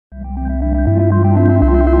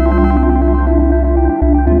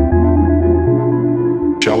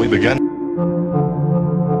begin.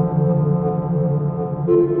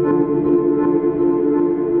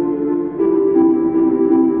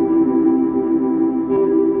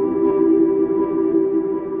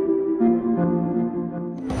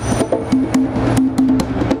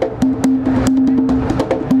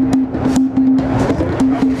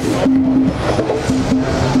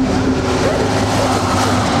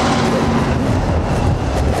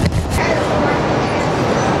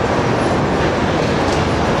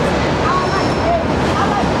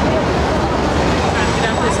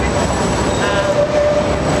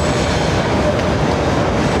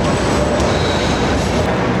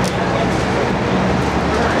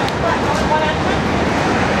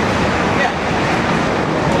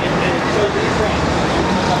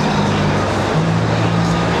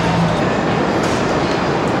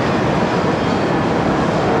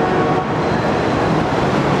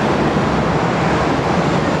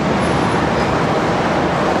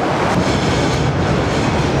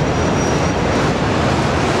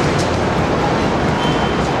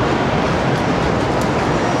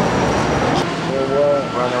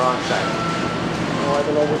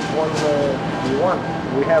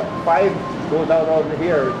 We have 5 goes out over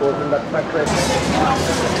here, goes in that track right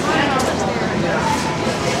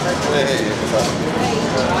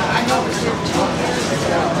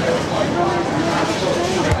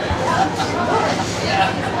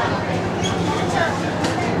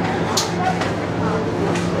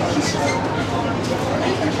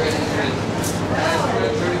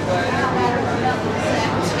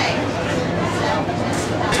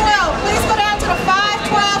Please go down to the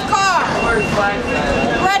 512 car.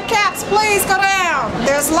 Red caps, please go down.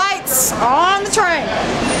 There's lights on the train.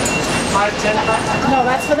 510? No,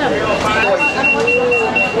 that's for them.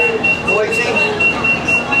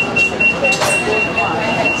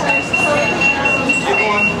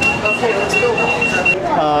 Okay, let's go.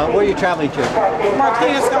 Where are you traveling to?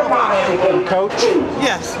 Martinez, California. Coach?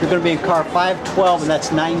 Yes. You're going to be in car 512, and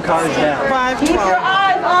that's 9 cars down. 512. Keep your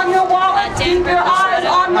eyes on your wallet. Keep your eyes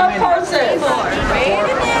on your purses.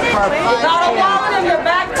 Got a wallet in your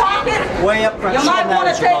back pocket? Way up front. You might want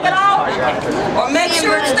to take it out, or make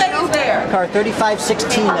sure it stays there. Car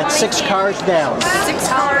 3516, that's 6 cars down. 6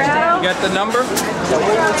 Colorado. You got the number?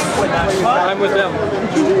 I'm with them.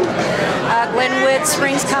 Glenwood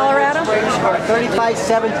Springs, Colorado. Car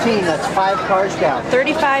 3517, that's 5 cars down.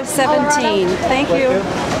 3517. Thank you.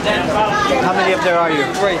 How many up there are you?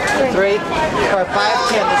 3. Car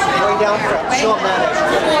 510, this is way down front. Show them that.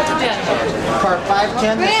 Car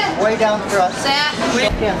 510, this is way down front.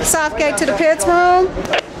 Southgate to the pits room.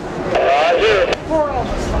 Roger.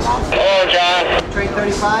 Hello, John. Train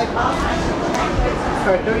 35.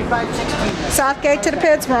 Car 3516. Southgate to the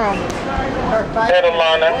pits room. Car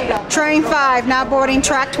 5. Train 5, now boarding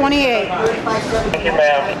track 28. Thank you,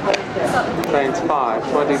 ma'am. Trains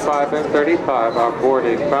 5, 25, and 35 are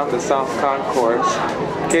boarding from the South Concourse,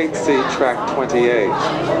 Gate C, track 28.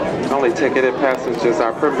 Only ticketed passengers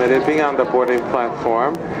are permitted beyond the boarding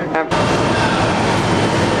platform. And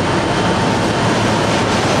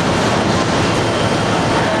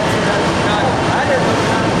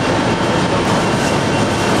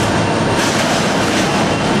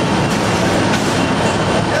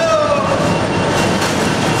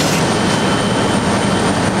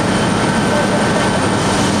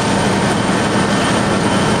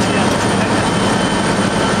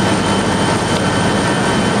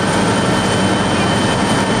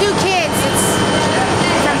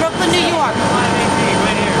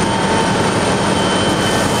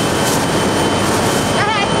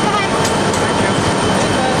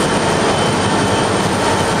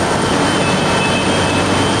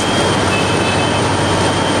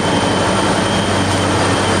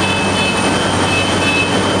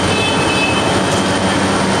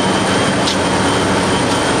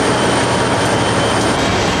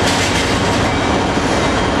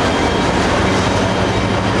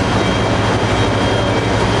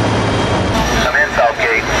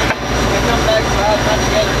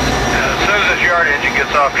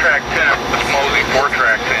off track 10, it's Mosey for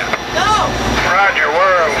track 10. No! Roger,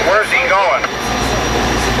 where's he going?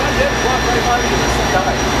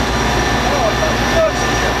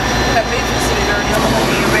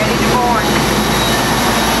 Ready to board.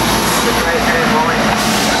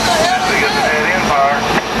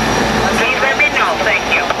 Please let me know, thank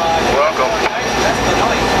you. Welcome.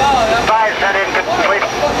 5 set in complete.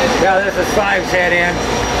 Yeah, this is 5 set in.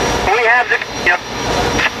 We have the...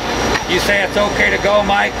 You say it's okay to go,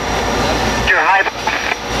 Mike? Your high...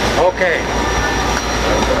 Okay.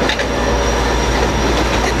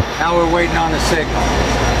 Now we're waiting on the signal.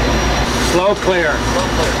 Slow clear.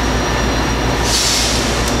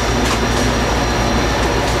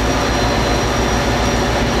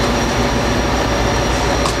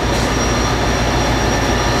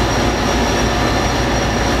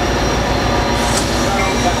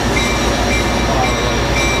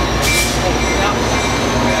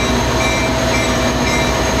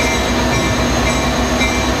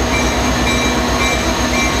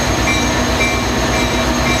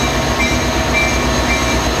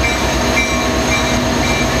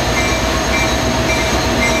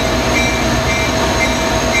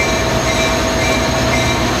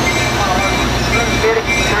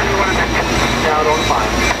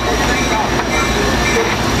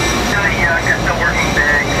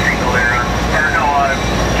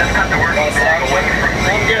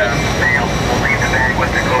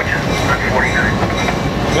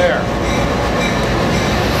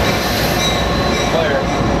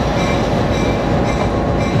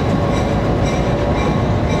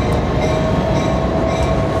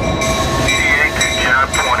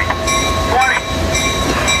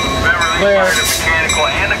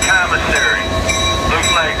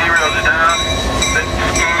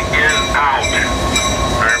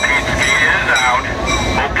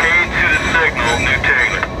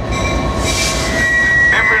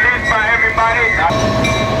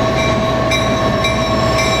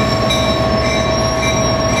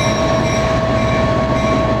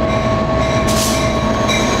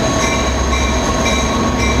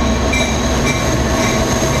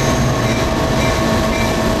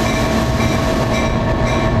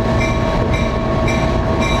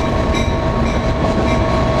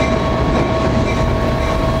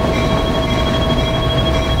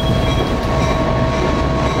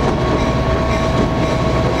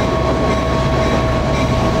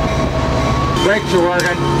 you're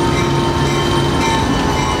working.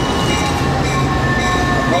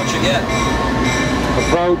 Approach again.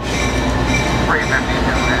 Approach.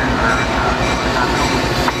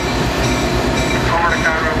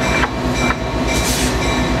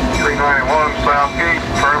 391 South Gate,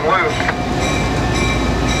 turn loose.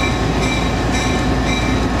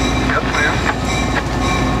 Yes, ma'am.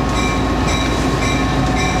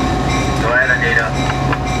 Go ahead, Anita.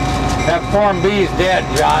 That Form B is dead,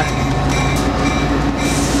 John.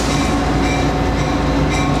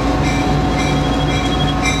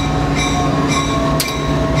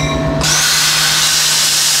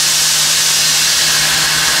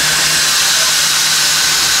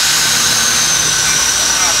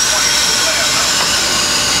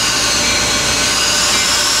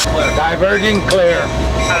 Diverging clear.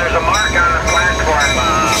 There's a mark on the platform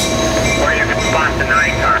where you can spot the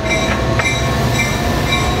 9 car.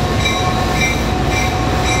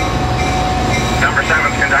 Number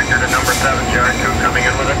 7's conductor to number 7, JR2 coming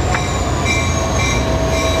in with it.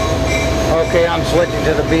 Okay, I'm switching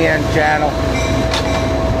to the BN channel.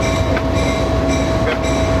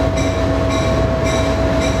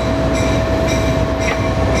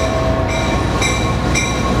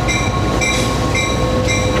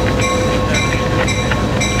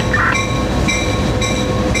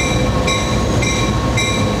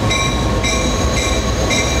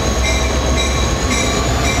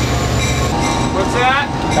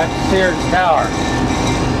 That's Sears Tower.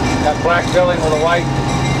 That black building with a white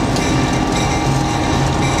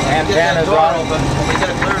antennas on it. We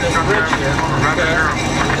gotta clear this bridge here. Okay.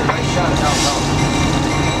 Get a nice shot of downtown.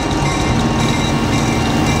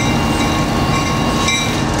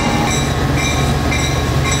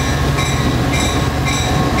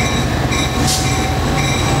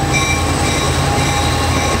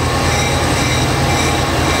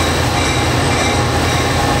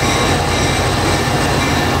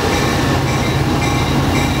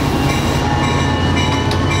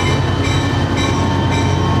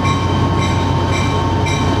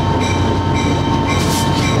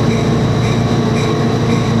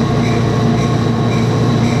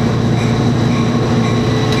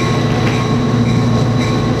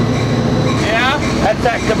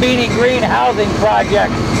 Cabini Green housing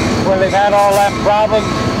project where they've had all that problem,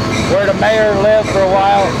 where the mayor lived for a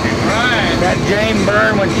while. Right. That Jane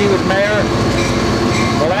Byrne when she was mayor.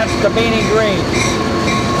 Well, that's Cabini Green.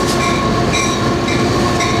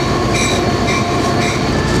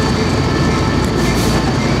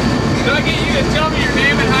 Can I get you to tell me your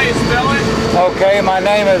name and how you spell it? Okay, my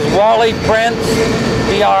name is Wally Prince,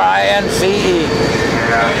 Prince.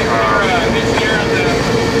 Engineer on the...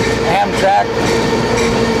 Amtrak.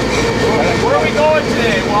 Where are we going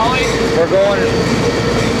today, Wally? We're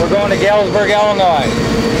going to Galesburg, Illinois.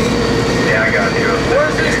 Yeah, I got you.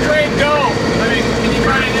 Where's this train go? I mean, can you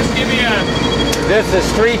kind of just give me a... This is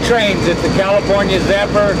 3 trains. It's the California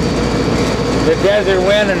Zephyr, the Desert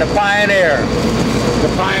Wind, and the Pioneer.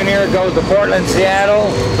 The Pioneer goes to Portland, Seattle.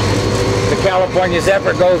 The California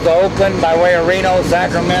Zephyr goes to Oakland by way of Reno,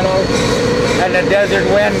 Sacramento. And the Desert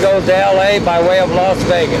Wind goes to LA by way of Las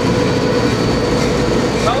Vegas.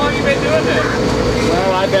 How long you been doing this?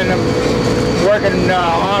 Well, I've been working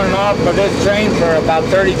on and off for this train for about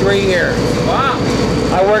 33 years. Wow.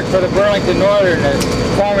 I worked for the Burlington Northern,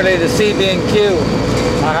 formerly the CB&Q.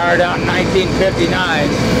 I hired out in 1959,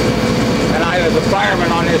 and I was a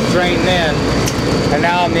fireman on this train then, and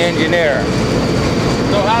now I'm the engineer.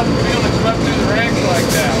 So how's it feel to come up through the ranks like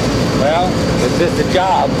that? Well, it's just a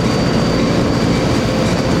job.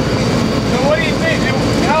 So what do you think?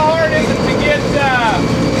 How hard is it to get out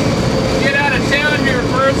of town here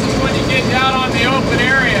versus when you get down on the open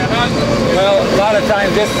area? Well, a lot of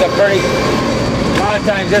times this is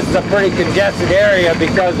a pretty congested area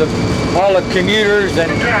because of all the commuters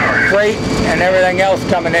and freight and everything else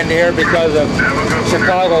coming into here because of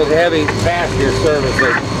Chicago's heavy passenger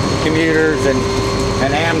services, commuters and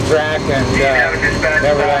Amtrak and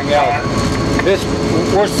everything else.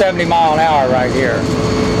 We're 70 mile an hour right here.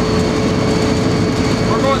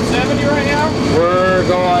 We're going 70 right now? We're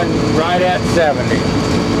going right at 70.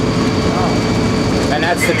 Oh. And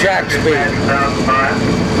that's the track speed.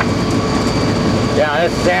 Yeah,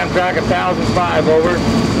 this is Amtrak 1005 over.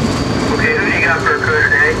 Okay, who you got for a crew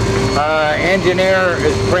today? Engineer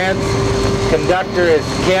is Prince, conductor is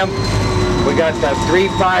Kemp. We got the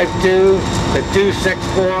 352, the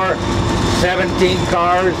 264, 17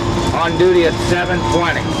 cars on duty at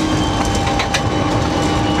 720.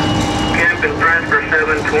 Kemp and Prince for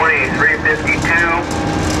 720, 352,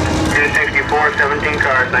 264, 17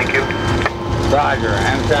 cars, thank you. Roger,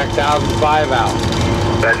 Amtrak 1005 out.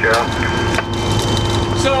 Betcha.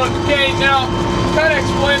 So, okay, now, kind of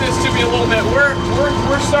explain this to me a little bit. We're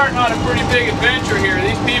starting on a pretty big adventure here.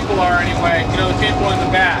 These people are anyway. You know, the people in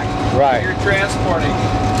the back. Right. You're transporting.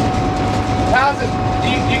 How's it? Do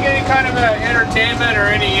you get any kind of entertainment or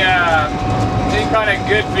any kind of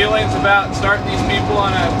good feelings about starting these people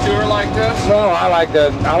on a tour like this? Well, I like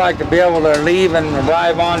to be able to leave and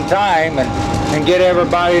arrive on time and get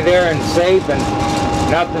everybody there and safe and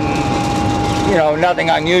nothing, you know, nothing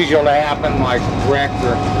unusual to happen like wreck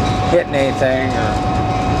or hitting anything or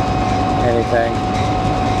anything.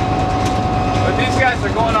 But these guys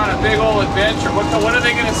are going on a big old adventure. What are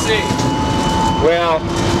they going to see? Well,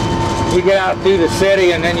 you get out through the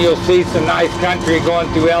city and then you'll see some nice country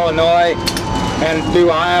going through Illinois and through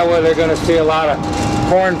Iowa. They're going to see a lot of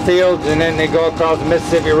cornfields, and then they go across the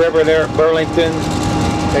Mississippi River there at Burlington.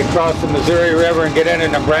 They cross the Missouri River and get into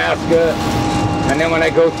Nebraska. And then when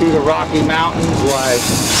they go through the Rocky Mountains, why,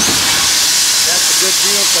 that's a good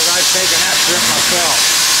deal because I've taken that trip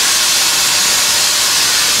myself.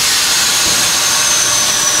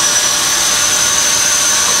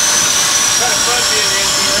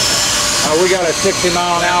 We got a 60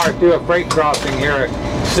 mile an hour through a freight crossing here at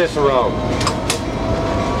Cicero.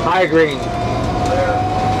 High Green.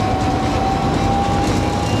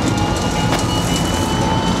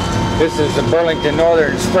 This is the Burlington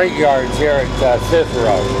Northern Freight Yards here at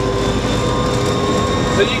Cicero.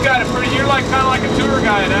 So you got you're like kind of like a tour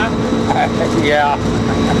guide, huh? Yeah.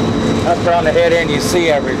 Up there on the head end you see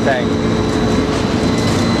everything.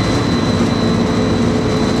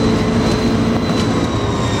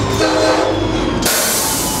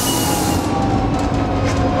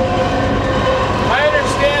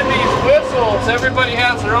 Everybody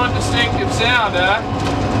has their own distinctive sound, huh?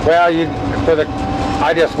 Well,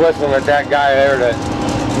 I just whistle at that guy there to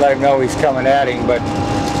let him know he's coming at him. But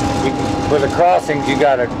for the crossings, you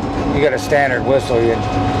got a standard whistle.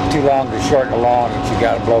 Too long to shorten the long that you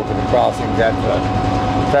got to blow for the crossings. That's a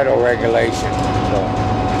federal regulation. So,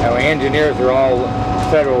 now engineers are all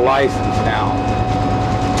federal licensed now.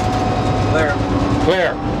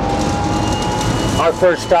 Clear. Our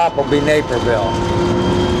first stop will be Naperville.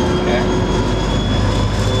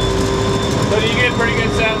 So do you get pretty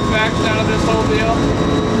good satisfaction out of this whole deal?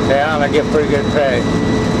 Yeah, and I get pretty good pay.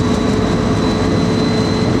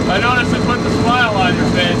 I noticed it put the smile on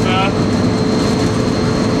your face, huh?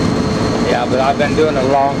 Yeah, but I've been doing it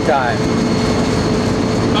a long time.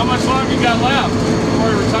 How much longer you got left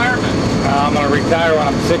before retirement? I'm going to retire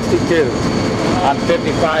when I'm 62. I'm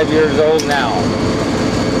 55 years old now.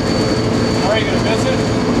 Are you going to miss it?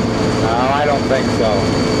 No, I don't think so.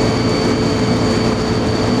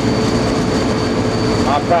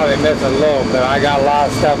 I'll probably miss it a little bit. I got a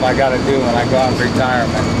lot of stuff I got to do when I go on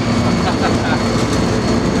retirement.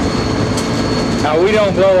 Now we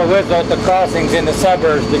don't blow a whistle at the crossings in the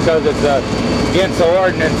suburbs because it's against the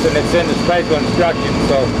ordinance and it's in the special instructions.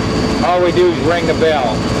 So all we do is ring the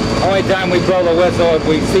bell. Only time we blow the whistle if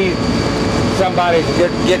we see somebody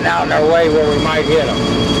getting out in our way where we might hit them.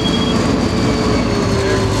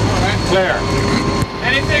 Clear.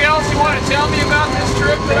 Anything else you want to tell me about this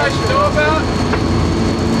trip that I should know about?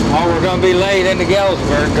 Oh, we're going to be late into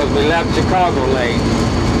Galesburg because we left Chicago late.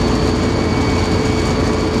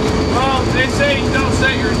 Well, they say you don't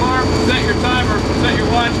set your alarm, set your timer, set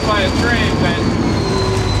your watch by a train, but...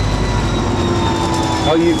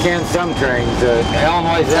 Oh, you can some trains.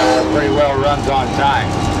 Illinois Zephyr pretty well runs on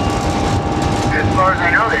time. As far as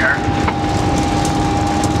I know they are.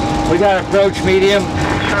 We got approach medium.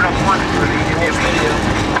 Short up one for the medium.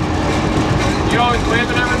 You always wave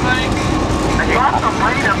and everything? I saw some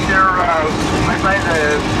rain up there right by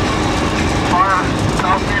the far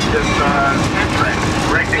south end of Amtrak.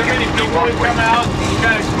 Right so many people would come out, you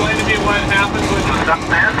gotta explain to me what happens with stuff,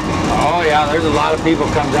 man. Oh yeah, there's a lot of people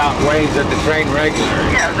comes out and waves at the train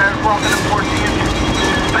regularly. Yeah, I was walking up towards the engine.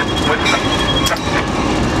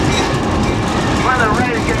 Well, they're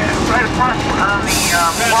ready to get right across on the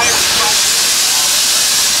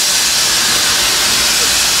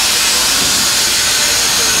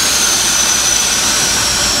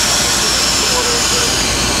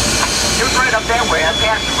It was right up that way. I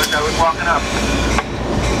passed it as I was walking up.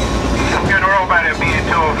 General by it being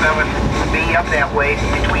 207, be up that way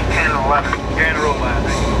between 10 and 11. General by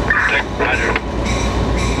it.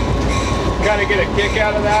 Gotta get a kick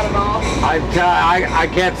out of that and all? I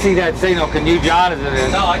can't see that signal. Can you, Jonathan?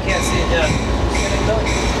 No, I can't see it yet.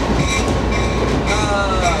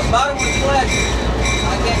 About it with pleasure.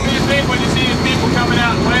 What do you think when you see these people coming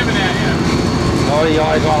out and waving at you? Oh, you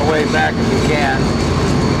always want to wave back if you can.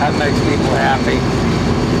 That makes people happy.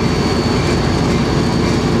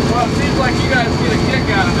 Well, it seems like you guys get a kick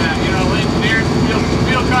out of that. You know, engineers feel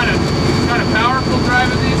Feel kind of powerful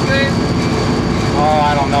driving these days? Oh,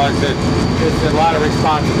 I don't know. It's a lot of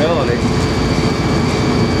responsibility.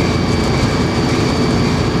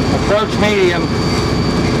 Approach medium.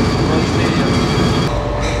 Approach medium.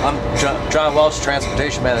 I'm John Welch,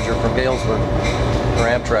 transportation manager from Galesburg for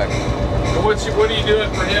Amtrak. What are you doing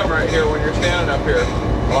for him right here when you're standing up here?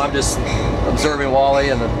 Well, I'm just observing Wally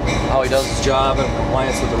and how he does his job and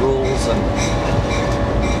compliance with the rules, and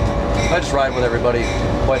I just ride with everybody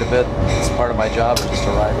quite a bit. It's part of my job, is just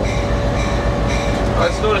to ride with. I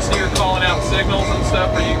just noticed you're calling out signals and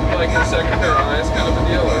stuff. Are you like your second pair of eyes kind of a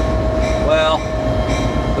deal? Or? Well,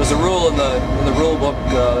 there's a rule in the rule book.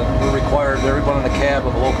 We're required. Everyone in the cab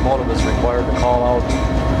of a locomotive is required to call out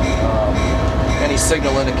any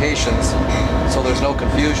signal indications, so there's no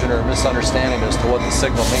confusion or misunderstanding as to what the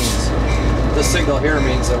signal means. This signal here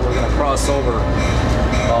means that we're going to cross over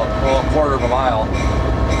a quarter of a mile,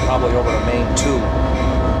 probably over to Main 2.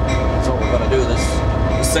 That's what we're going to do. This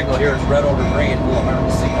signal here is red over green. Oh, I'm going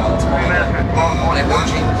to see now. That's right. And we're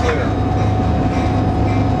clear.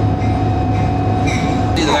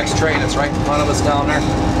 See the next train? It's right in front of us down there.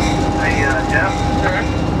 Hey, Jeff?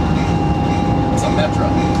 It's a Metro.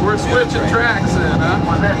 We're switching tracks then, huh?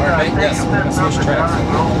 Yes, we're going to switch tracks.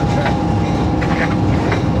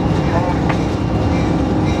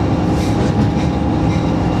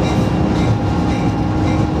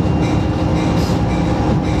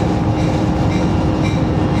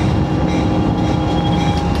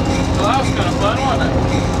 Well, that was kind of fun, wasn't it?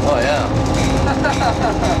 Oh, yeah.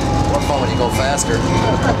 More fun when you go faster.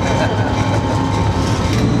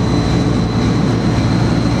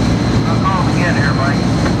 Again here, Mike.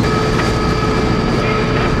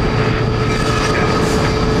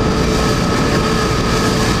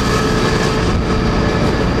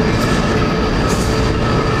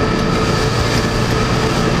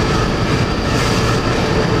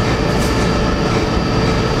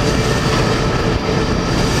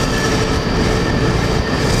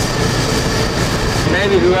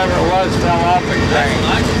 Maybe whoever it was fell off the train.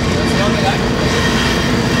 That's the only I can think.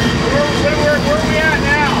 Where are we at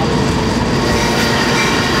now?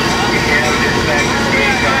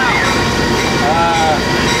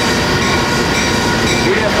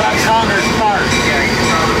 We just left Congress Park.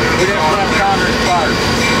 We just left Congress Park.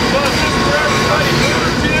 So it's just for everybody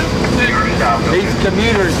moving to? These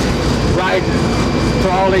commuters ride to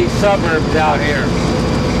all these suburbs out here.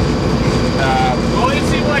 Well, it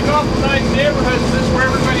seems like awful nice neighborhoods. Is this where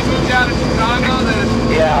everybody moved out of Chicago?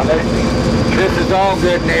 Yeah, this is all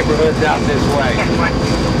good neighborhoods out this way.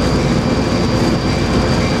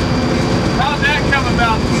 How'd that come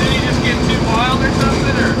about? The city just get too wild or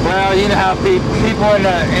something? Or? Well, you know how people in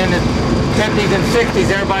the 50s and 60s,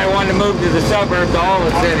 everybody wanted to move to the suburbs, to all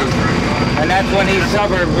the cities. And that's when these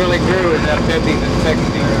suburbs really grew in the 50s and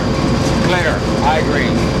 60s. Clear, I agree.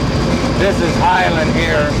 This is Highland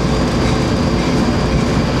here.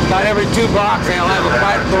 About every 2 blocks they'll have a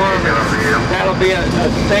platform, and that'll be a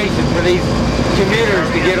station for these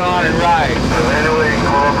commuters to get on and ride.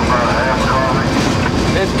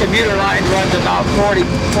 This commuter line runs about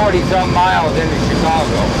 40-some miles into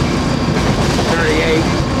Chicago. 38.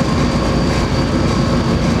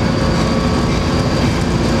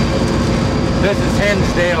 This is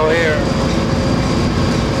Hinsdale here.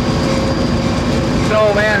 An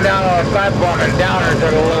old man down on a platform and downers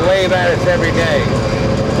that'll wave at us every day.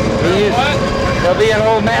 There'll be an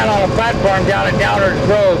old man on a platform down at Downers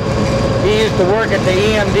Grove. He used to work at the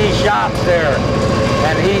EMD shops there,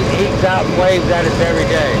 and he eats out and waves at us every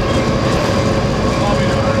day.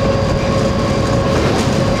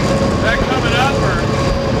 Is that coming up, or?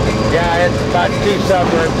 Yeah, it's about 2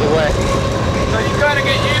 suburbs away. So you kind of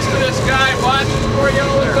get used to this guy watching for you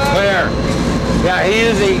all the time? Clear. Yeah,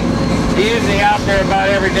 he's usually out there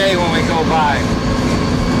about every day when we go by.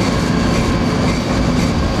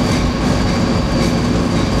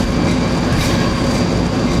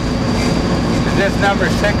 Is this number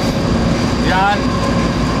 6, John?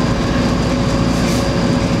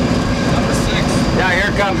 Number 6. Yeah,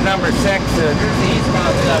 here comes number 6. Here's the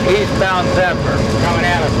eastbound Zephyr. Eastbound Zephyr coming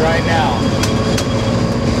at us right now.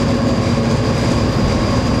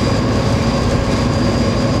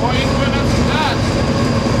 Boy, he's putting up some nuts.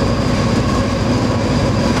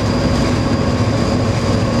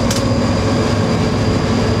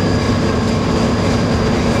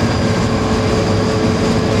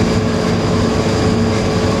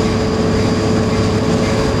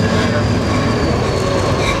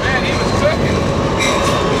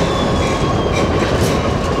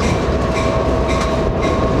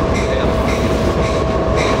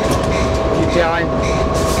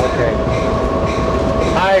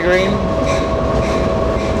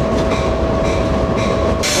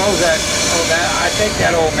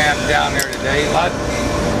 man down there today.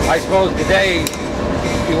 I suppose today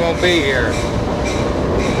he won't be here.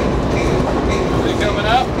 Is he coming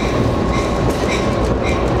up?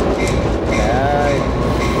 Yeah.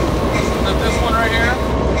 Is this one right here?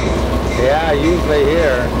 Yeah, usually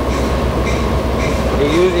here.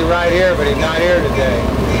 He's usually right here, but he's not here today.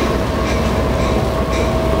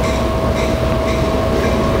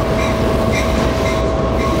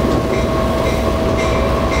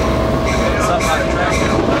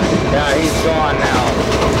 Yeah, he's gone now.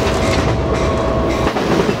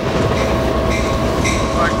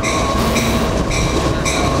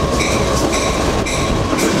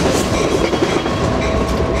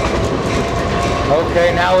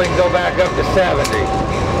 Okay, now we can go back up to 70.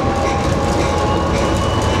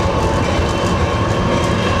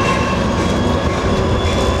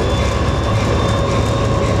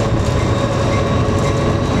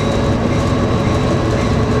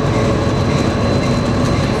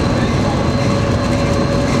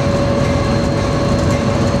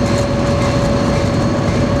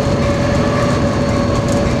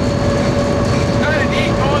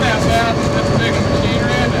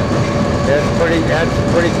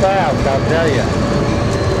 That's pretty fast, I'll tell you.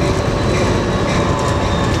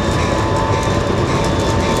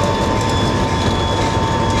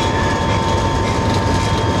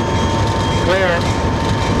 Clear.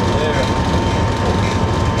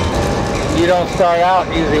 You don't start out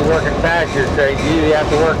usually working pasture trades. You usually have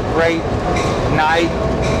to work freight, night.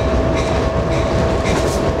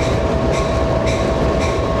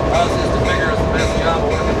 I was just to figure it's the best job a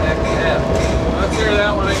working man can have. Let's hear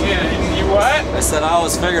that one again. You what? I said I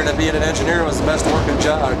always figured that being an engineer was the best working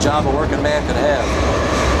job a working man could have.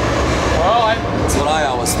 Well, that's what I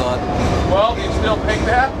always thought. Well, do you still think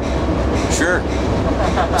that? Sure.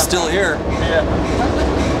 Still here. Yeah.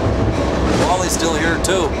 Wally's still here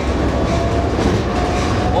too.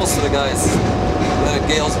 Most of the guys at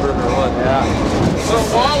Galesburg or what. Yeah. So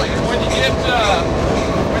Wally, when you get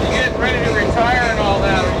ready to retire and all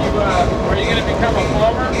that, are you going to become a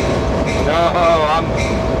plumber? No,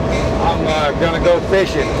 I'm gonna go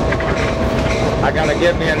fishing. I gotta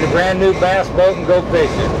get me a brand new bass boat and go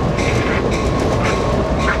fishing.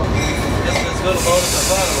 It's as good a boat as I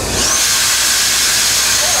thought it was.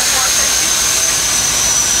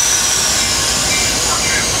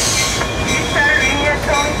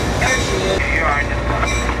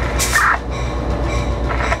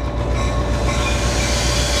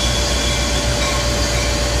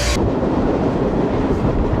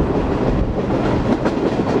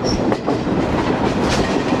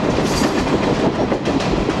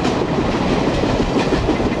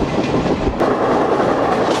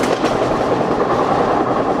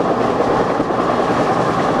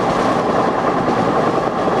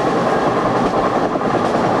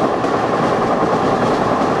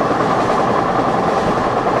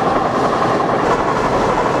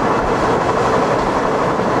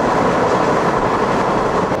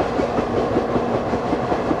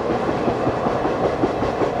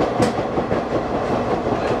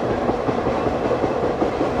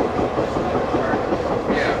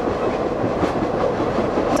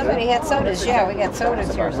 Had sodas, yeah, we got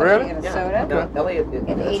sodas here. Really? Got a soda.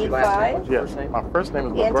 In 85. Yes, my first name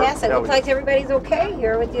is Roberto. Fantastic. Looks like everybody's okay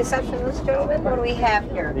here, with the exception of this gentleman. What do we have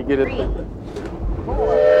here? You get it. 3,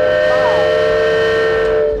 4,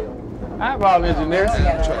 5. Eyeball engineer.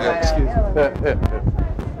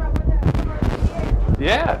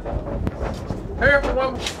 Yeah. Hey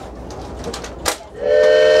everyone.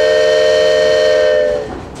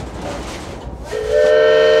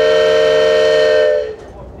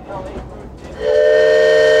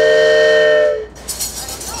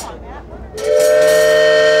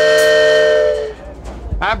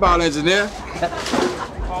 Eyeball engineer.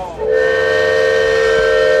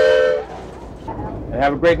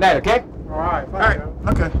 Have a great night, okay? All right. All right.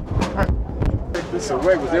 Okay. All right. This is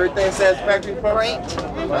was everything satisfactory, folks? Great.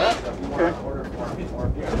 Okay.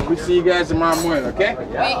 We see you guys tomorrow morning, okay? Be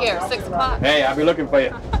here, 6 o'clock. Hey, I'll be looking for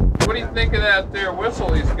you. What do you think of that there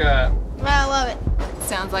whistle he's got? I love it.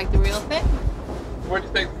 Sounds like the real thing. What did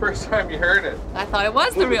you think the first time you heard it? I thought it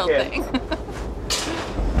was the real thing.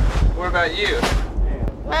 What about you?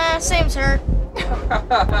 Same, sir.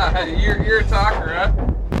 You're a talker, huh?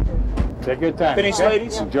 Take your time. Finish,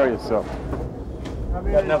 ladies. Enjoy yourself.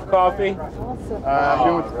 Got enough coffee?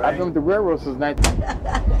 I've been with the railroad since 19.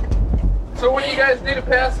 So what do you guys do to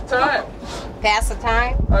pass the time? Pass the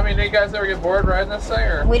time? I mean, do you guys ever get bored riding this thing,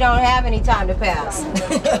 or? We don't have any time to pass.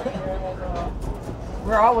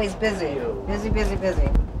 We're always busy. Busy, busy, busy.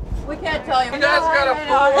 We can't tell you. You guys got a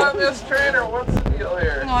pull on this train, or what's the deal? deal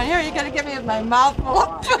here? Oh, here, you gotta give me my mouth full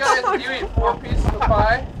of food. You eat 4 pieces of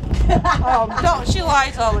pie? Oh, don't. She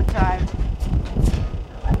lies all the time.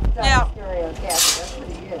 Yeah.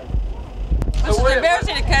 This is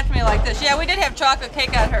embarrassing to catch me like this. Yeah, we did have chocolate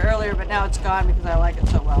cake on her earlier, but now it's gone because I like it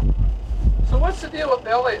so well. So what's the deal with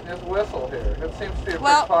Elliot and his whistle here? It seems to be a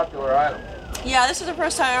pretty popular item. Yeah, this is the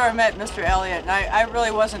first time I ever met Mr. Elliot, and I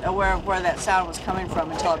really wasn't aware of where that sound was coming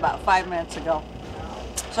from until about 5 minutes ago.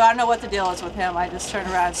 So I don't know what the deal is with him. I just turned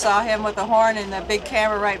around and saw him with the horn and the big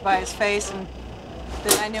camera right by his face, and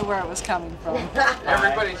then I knew where it was coming from.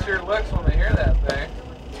 Everybody sure looks when they hear that thing.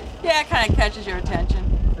 Yeah, it kind of catches your attention.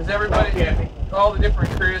 Does everybody, all the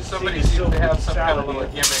different crews, somebody seems to have some kind of little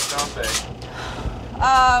gimmick, don't they?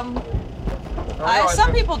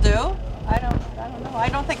 Some people do. I don't know. I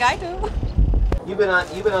don't think I do. You've been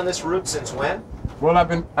on this route since when? Well,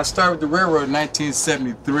 I started with the railroad in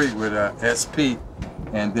 1973 with SP,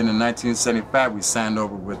 and then in 1975 we signed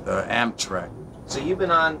over with Amtrak. So you've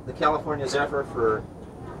been on the California Zephyr for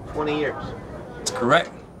 20 years. That's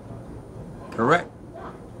correct. Correct.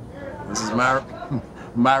 This is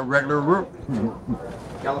my regular route.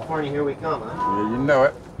 California, here we come, huh? Yeah, you know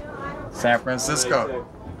it. San Francisco.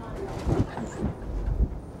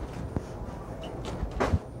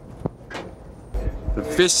 The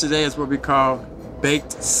fish today is what we call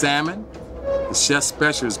baked salmon. The chef's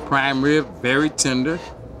special is prime rib, very tender.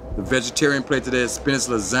 The vegetarian plate today is spinach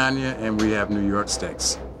lasagna, and we have New York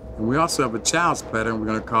steaks. And we also have a child's platter, and we're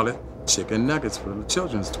going to call it chicken nuggets for the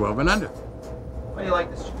children, 12 and under. How do you like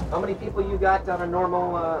this? How many people you got on a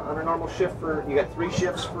normal shift for? You got 3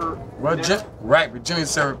 shifts for? Well, right. We generally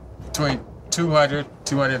serve between 200,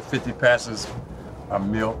 250 passengers a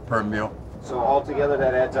meal per meal. So altogether,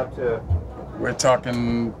 that adds up to. We're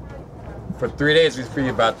talking for 3 days we feed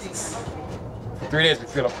about. For 3 days we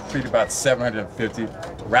feed about 750.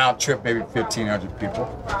 Round trip maybe 1,500 people.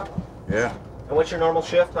 Yeah. And what's your normal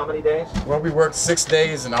shift? How many days? Well, we work 6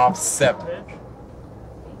 days and off 7.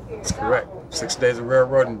 That's correct. 6 days of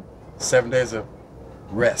railroad and 7 days of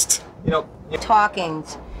rest. You know,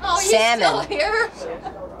 Talkings, salmon. salmon, Here?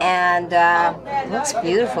 and looks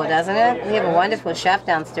beautiful, doesn't it? We have a wonderful chef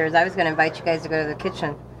downstairs. I was going to invite you guys to go to the kitchen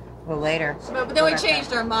a little later. But then we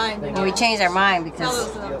changed our mind. And we changed our mind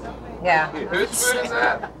because, yeah. Whose food is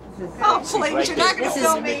that? Oh, please, you're not going to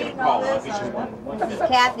film me eating all this. This is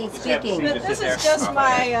Kathy speaking. This is just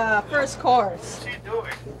my first course.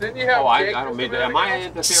 Didn't you have I don't mean to. Am I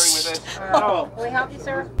interfering with this? Can we help you,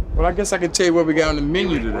 sir? Well, I guess I can tell you what we got on the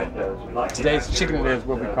menu today. Today's chicken today is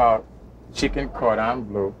what we call chicken cordon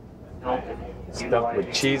bleu, stuffed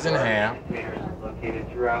with cheese and ham.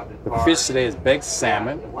 The fish today is baked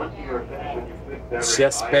salmon.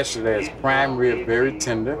 Chef's special today is prime rib, very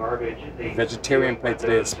tender. The vegetarian plate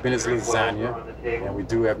today is spinach lasagna, and we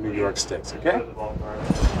do have New York steaks, okay?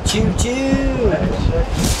 Choo choo!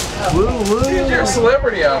 Woo woo! You're a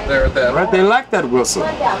celebrity out there with that. Right, they like that whistle.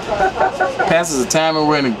 Passes the time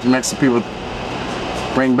away and it makes the people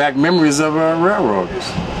bring back memories of our railroad.